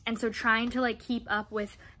so trying to like keep up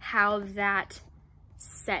with how that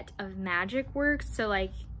set of magic works, so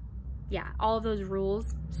like, yeah, all of those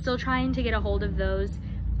rules, still trying to get a hold of those,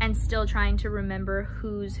 and still trying to remember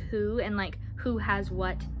who's who and like who has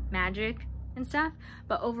what magic and stuff.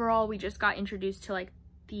 But overall, we just got introduced to like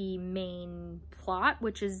the main plot,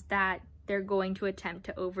 which is that they're going to attempt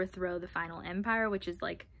to overthrow the Final Empire, which is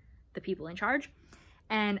like the people in charge.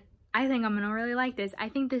 And I think I'm gonna really like this. I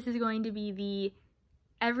think this is going to be the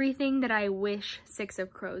everything that I wish Six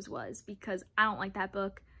of Crows was, because I don't like that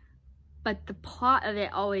book, but the plot of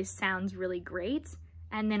it always sounds really great.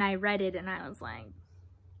 And then I read it and I was like,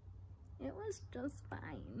 it was just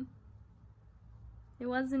fine. It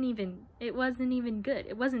wasn't even good.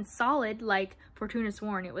 It wasn't solid like Fortuna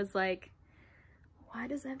Sworn. It was like, why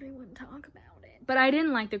does everyone talk about it? But I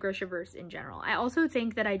didn't like the Grishaverse in general. I also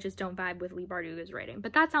think that I just don't vibe with Leigh Bardugo's writing.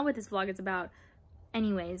 But that's not what this vlog is about.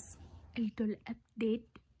 Anyways, a little update.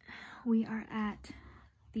 We are at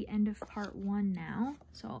the end of part 1 now.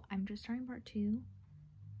 So I'm just starting part 2.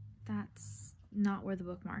 That's not where the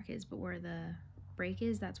bookmark is, but where the break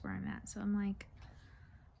is, that's where I'm at. So I'm like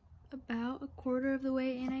about a quarter of the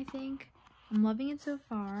way in, I think. I'm loving it so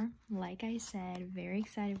far. Like I said, very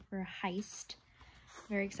excited for a heist.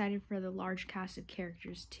 Very excited for the large cast of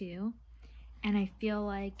characters too. And I feel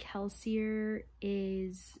like Kelsier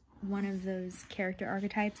is one of those character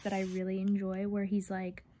archetypes that I really enjoy, where he's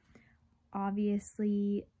like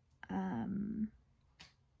obviously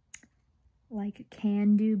like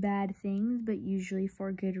can do bad things, but usually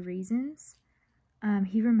for good reasons.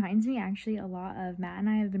 He reminds me actually a lot of, Matt and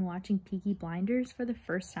I have been watching Peaky Blinders for the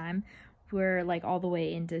first time. We're like all the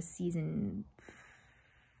way into season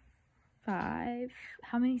 5.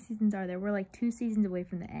 How many seasons are there? We're like 2 seasons away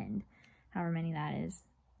from the end, however many that is.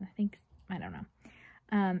 I don't know.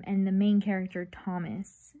 And the main character,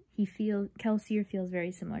 Thomas, Kelsier feels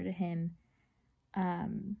very similar to him,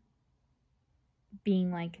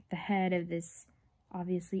 being like the head of this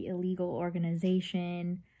obviously illegal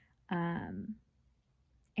organization,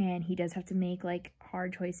 and he does have to make like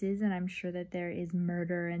hard choices, and I'm sure that there is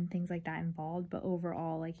murder and things like that involved, but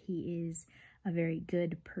overall, like, he is a very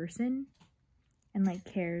good person and like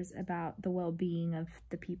cares about the well-being of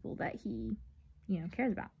the people that he, you know,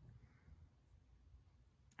 cares about.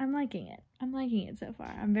 I'm liking it. I'm liking it so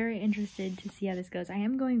far. I'm very interested to see how this goes. I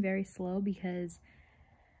am going very slow because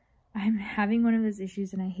I'm having one of those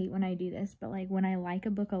issues, and I hate when I do this, but like when I like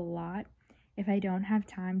a book a lot, if I don't have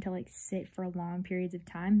time to like sit for long periods of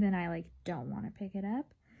time, then I like don't want to pick it up.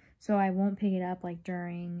 So I won't pick it up like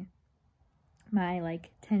during my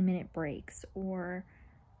like 10-minute breaks or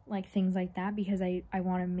like things like that, because I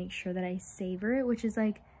want to make sure that I savor it, which is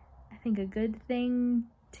like, I think, a good thing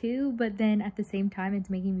too, but then at the same time it's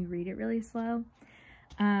making me read it really slow.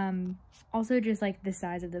 Also, just like the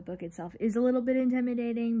size of the book itself is a little bit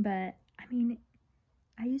intimidating, but I mean,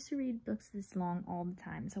 I used to read books this long all the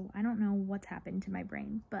time, so I don't know what's happened to my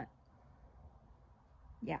brain, but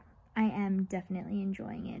yeah, I am definitely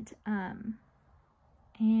enjoying it.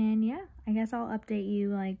 And yeah, I guess I'll update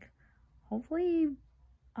you, like, hopefully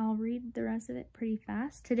I'll read the rest of it pretty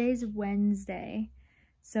fast. Today's Wednesday,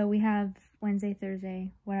 so we have Wednesday,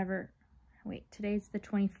 Thursday, whatever. Wait, today's the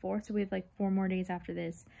 24th, so we have like 4 more days after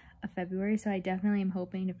this of February, so I definitely am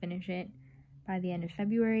hoping to finish it by the end of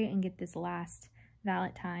February and get this last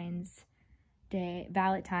Valentine's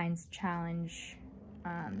challenge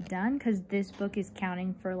done, because this book is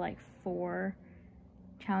counting for like 4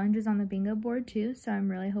 challenges on the bingo board too, so I'm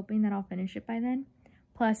really hoping that I'll finish it by then.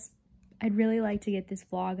 Plus, I'd really like to get this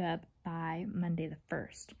vlog up by Monday the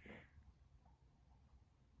 1st.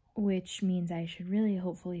 Which means I should really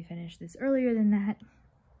hopefully finish this earlier than that.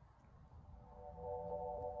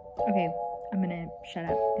 Okay, I'm gonna shut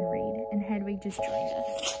up and read. And Hedwig just joined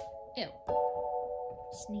us. Ew.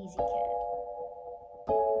 Sneezy cat.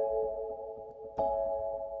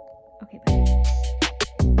 Okay, bye.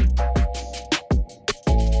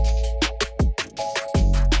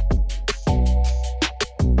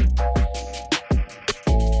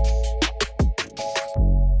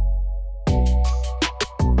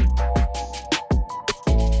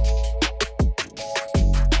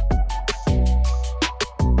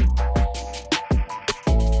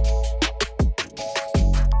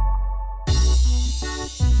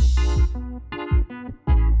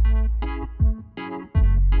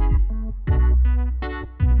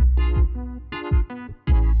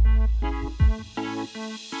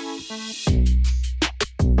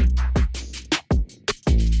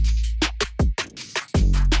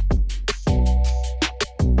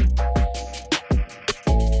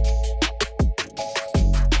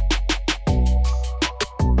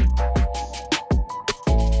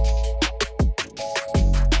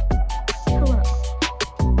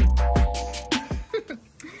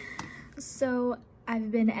 So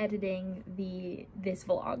I've been editing this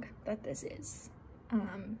vlog that this is,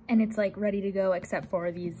 and it's like ready to go except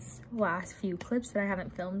for these last few clips that I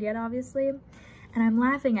haven't filmed yet, obviously. And I'm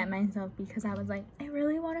laughing at myself because I was like, I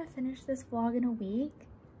really want to finish this vlog in a week.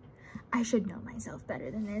 I should know myself better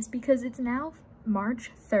than this, because it's now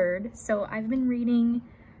March 3rd, so I've been reading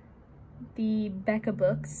the Becca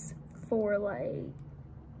books for like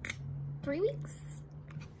 3 weeks.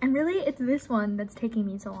 And really, it's this one that's taking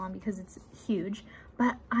me so long because it's huge,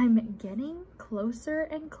 but I'm getting closer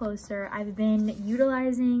and closer. I've been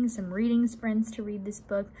utilizing some reading sprints to read this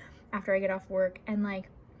book after I get off work, and like,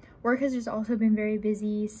 work has just also been very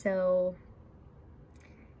busy, so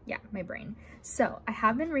yeah, my brain. So I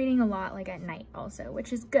have been reading a lot like at night also,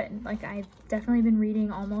 which is good. Like, I've definitely been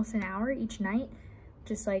reading almost an hour each night,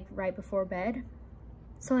 just like right before bed.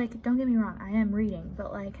 So like, don't get me wrong, I am reading,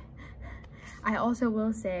 but like, I also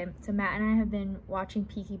will say, so Matt and I have been watching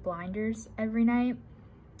Peaky Blinders every night,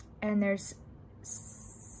 and there's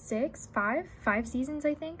 5 seasons,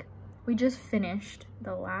 I think. We just finished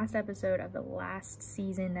the last episode of the last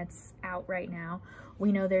season that's out right now.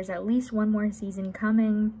 We know there's at least 1 more season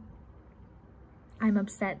coming. I'm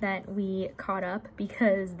upset that we caught up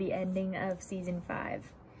because the ending of season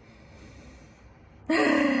 5.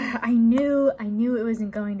 I knew it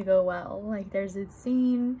wasn't going to go well. Like, there's a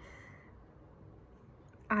scene.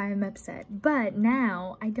 I'm upset, but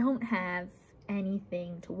now I don't have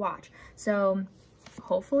anything to watch. So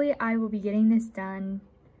hopefully I will be getting this done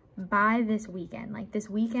by this weekend. Like, this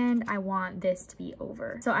weekend, I want this to be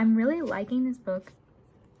over. So I'm really liking this book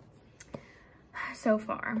so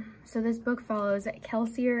far. So this book follows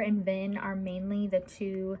Kelsier and Vin are mainly the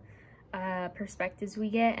 2 perspectives we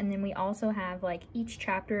get, and then we also have like each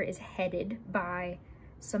chapter is headed by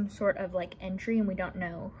some sort of like entry, and we don't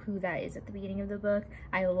know who that is at the beginning of the book.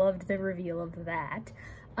 I loved the reveal of that.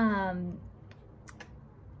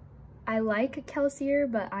 I like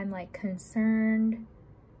Kelsier, but I'm like concerned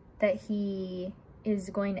that he is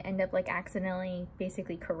going to end up like accidentally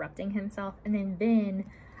basically corrupting himself. And then Vin,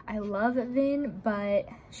 I love Vin, but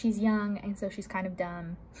she's young and so she's kind of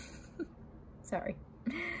dumb. Sorry.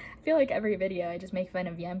 I feel like every video I just make fun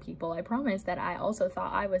of young people. I promise that I also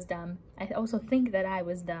thought I was dumb. I also think that I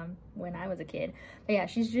was dumb when I was a kid. But yeah,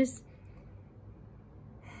 she's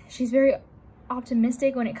very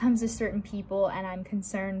optimistic when it comes to certain people, and I'm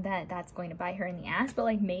concerned that that's going to bite her in the ass. But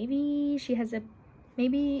like maybe she has a,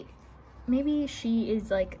 maybe she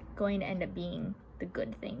is like going to end up being the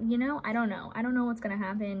good thing, you know? I don't know. I don't know what's gonna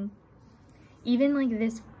happen. Even like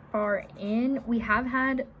this far in, we have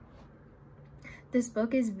had, this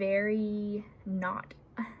book is very not,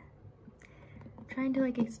 I'm trying to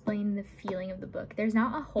like explain the feeling of the book. There's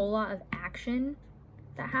not a whole lot of action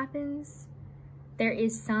that happens. There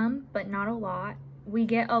is some, but not a lot. We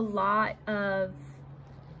get a lot of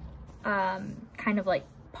kind of like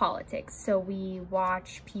politics. So we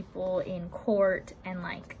watch people in court and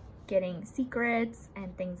like getting secrets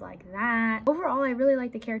and things like that. Overall, I really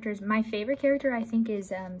like the characters. My favorite character I think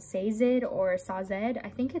is Sazed or Sazed. I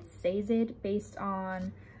think it's Sazed based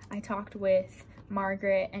on, I talked with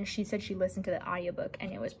Margaret and she said she listened to the audiobook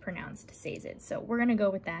and it was pronounced Sazed. So we're gonna go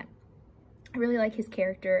with that. I really like his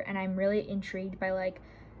character and I'm really intrigued by like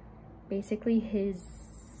basically his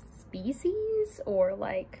species or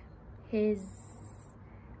like his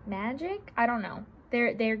magic. I don't know.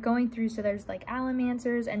 They're going through, so there's like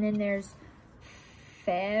allomancers and then there's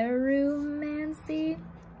ferromancy.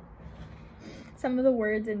 Some of the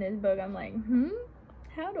words in this book I'm like,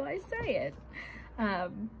 how do I say it?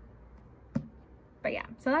 But yeah,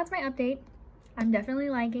 so that's my update. I'm definitely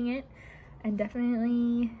liking it and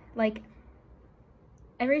definitely like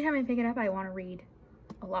every time I pick it up I want to read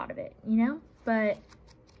a lot of it, you know? But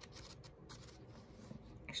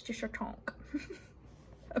it's just a tonk.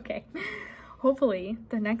 Okay. Hopefully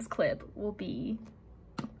the next clip will be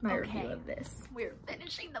my review of this. We're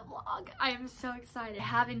finishing the vlog. I am so excited. I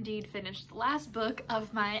have indeed finished the last book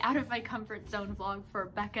of my Out of My Comfort Zone vlog for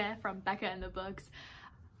Becca from Becca and the Books.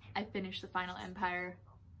 I finished The Final Empire.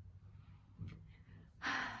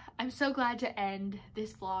 I'm so glad to end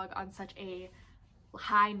this vlog on such a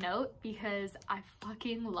high note because I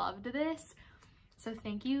fucking loved this. So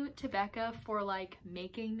thank you to Becca for like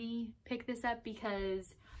making me pick this up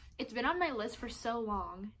because it's been on my list for so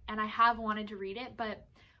long and I have wanted to read it, but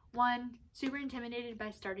one, super intimidated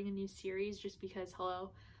by starting a new series just because,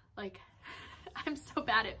 hello, like I'm so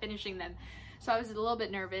bad at finishing them. So I was a little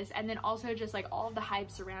bit nervous, and then also just like all of the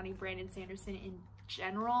hype surrounding Brandon Sanderson in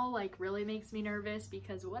general like really makes me nervous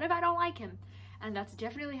because what if I don't like him? And that's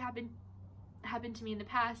definitely happened to me in the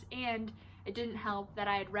past, and it didn't help that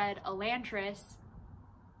I had read Elantris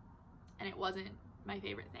and it wasn't my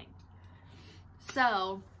favorite thing.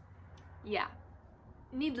 So yeah,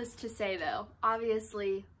 needless to say though,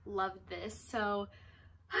 obviously loved this. So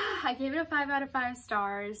I gave it a 5 out of 5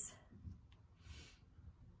 stars.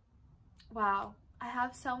 Wow, I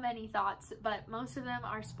have so many thoughts, but most of them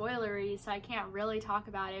are spoilery, so I can't really talk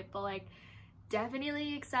about it, but like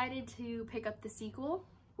definitely excited to pick up the sequel,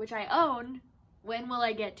 which I own. When will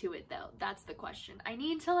I get to it though? That's the question. I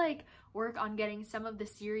need to like work on getting some of the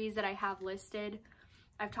series that I have listed,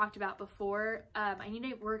 I've talked about before. I need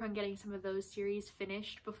to work on getting some of those series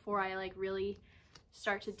finished before I like really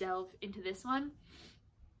start to delve into this one.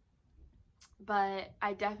 But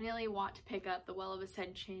I definitely want to pick up The Well of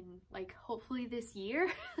Ascension like hopefully this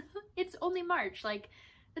year. It's only March, like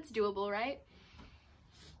that's doable, right?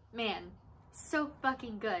 Man, so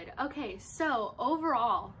fucking good. Okay, so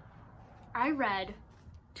overall I read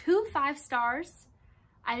 2 5 stars,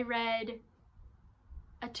 I read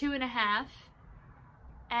a 2.5,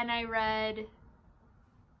 and I read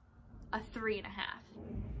a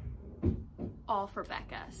 3.5, all for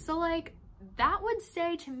Becca. So like that would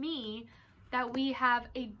say to me that we have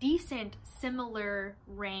a decent similar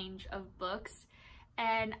range of books,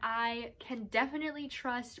 and I can definitely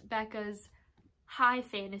trust Becca's high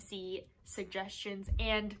fantasy suggestions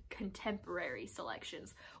and contemporary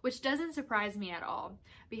selections, which doesn't surprise me at all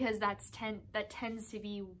because that tends to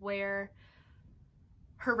be where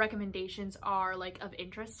her recommendations are like of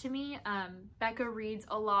interest to me. Becca reads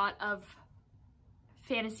a lot of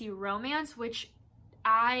fantasy romance, which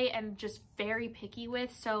I am just very picky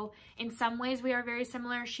with, so in some ways we are very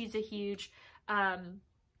similar. She's a huge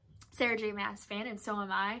Sarah J. Maas fan, and so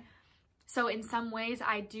am I. So in some ways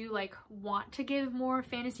I do like want to give more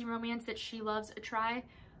fantasy romance that she loves a try,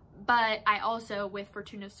 but I also, with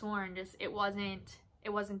Fortuna Sworn, just it wasn't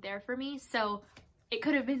there for me. So it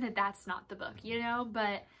could have been that that's not the book, you know,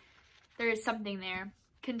 but there is something there.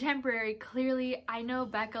 Contemporary, clearly, I know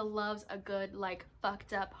Becca loves a good, like,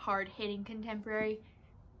 fucked up, hard-hitting contemporary.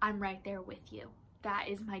 I'm right there with you. That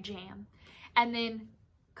is my jam. And then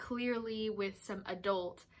clearly with some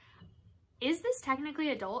adult. Is this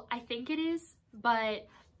technically adult? I think it is, but,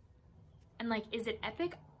 and like, is it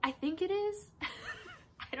epic? I think it is.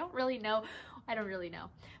 I don't really know.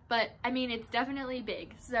 But I mean, it's definitely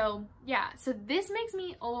big. So yeah, so this makes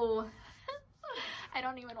me, oh, I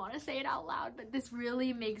don't even want to say it out loud, but this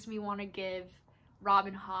really makes me want to give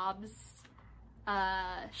Robin Hobb's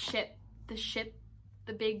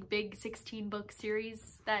the big 16 book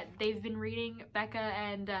series that they've been reading, Becca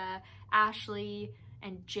and Ashley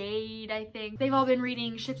and Jade, I think. They've all been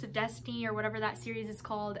reading Ships of Destiny or whatever that series is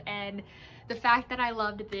called, and the fact that I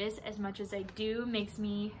loved this as much as I do makes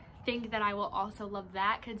me think that I will also love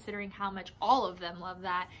that, considering how much all of them love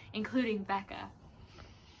that, including Becca.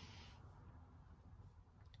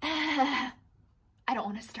 I don't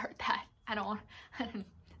want to start that.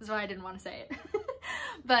 That's why I didn't want to say it.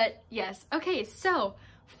 But yes, okay, so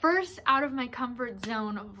first out of my comfort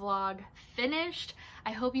zone vlog finished.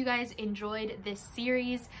 I hope you guys enjoyed this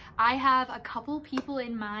series. I have a couple people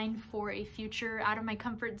in mind for a future out of my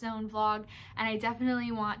comfort zone vlog, and I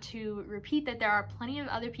definitely want to repeat that there are plenty of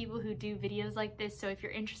other people who do videos like this, so if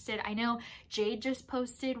you're interested, I know Jade just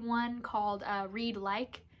posted one called Read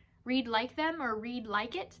Like Them or Read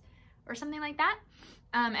Like It or something like that.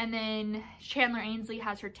 And then Chandler Ainsley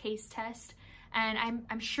has her taste test, and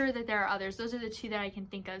I'm sure that there are others. Those are the two that I can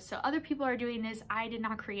think of. So other people are doing this. I did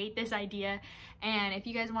not create this idea, and if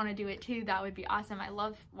you guys want to do it too, that would be awesome. I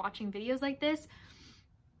love watching videos like this.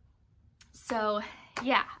 So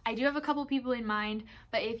yeah, I do have a couple people in mind,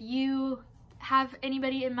 but if you have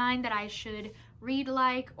anybody in mind that I should read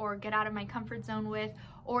like or get out of my comfort zone with,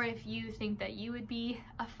 or if you think that you would be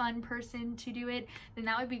a fun person to do it, then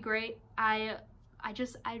that would be great. I'm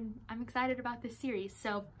excited about this series.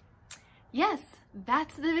 So yes,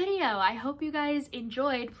 that's the video. I hope you guys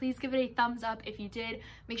enjoyed. Please give it a thumbs up if you did.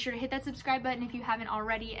 Make sure to hit that subscribe button if you haven't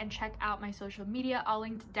already, and check out my social media, all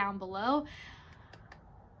linked down below.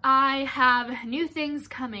 I have new things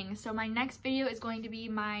coming. So my next video is going to be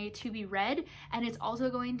my to be read, and it's also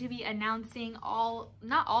going to be announcing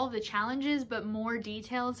not all of the challenges, but more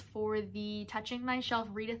details for the Touching My Shelf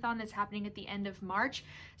readathon that's happening at the end of March.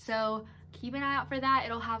 So keep an eye out for that.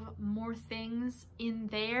 It'll have more things in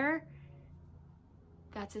there.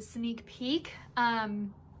 That's a sneak peek.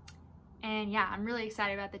 And yeah, I'm really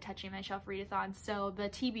excited about the Touching My Shelf readathon. So the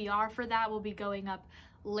TBR for that will be going up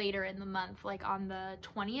later in the month, like on the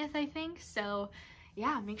 20th, I think. So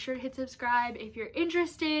yeah, make sure to hit subscribe if you're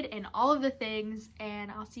interested in all of the things,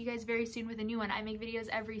 and I'll see you guys very soon with a new one. I make videos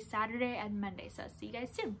every Saturday and Monday, so see you guys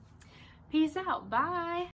soon. Peace out. Bye.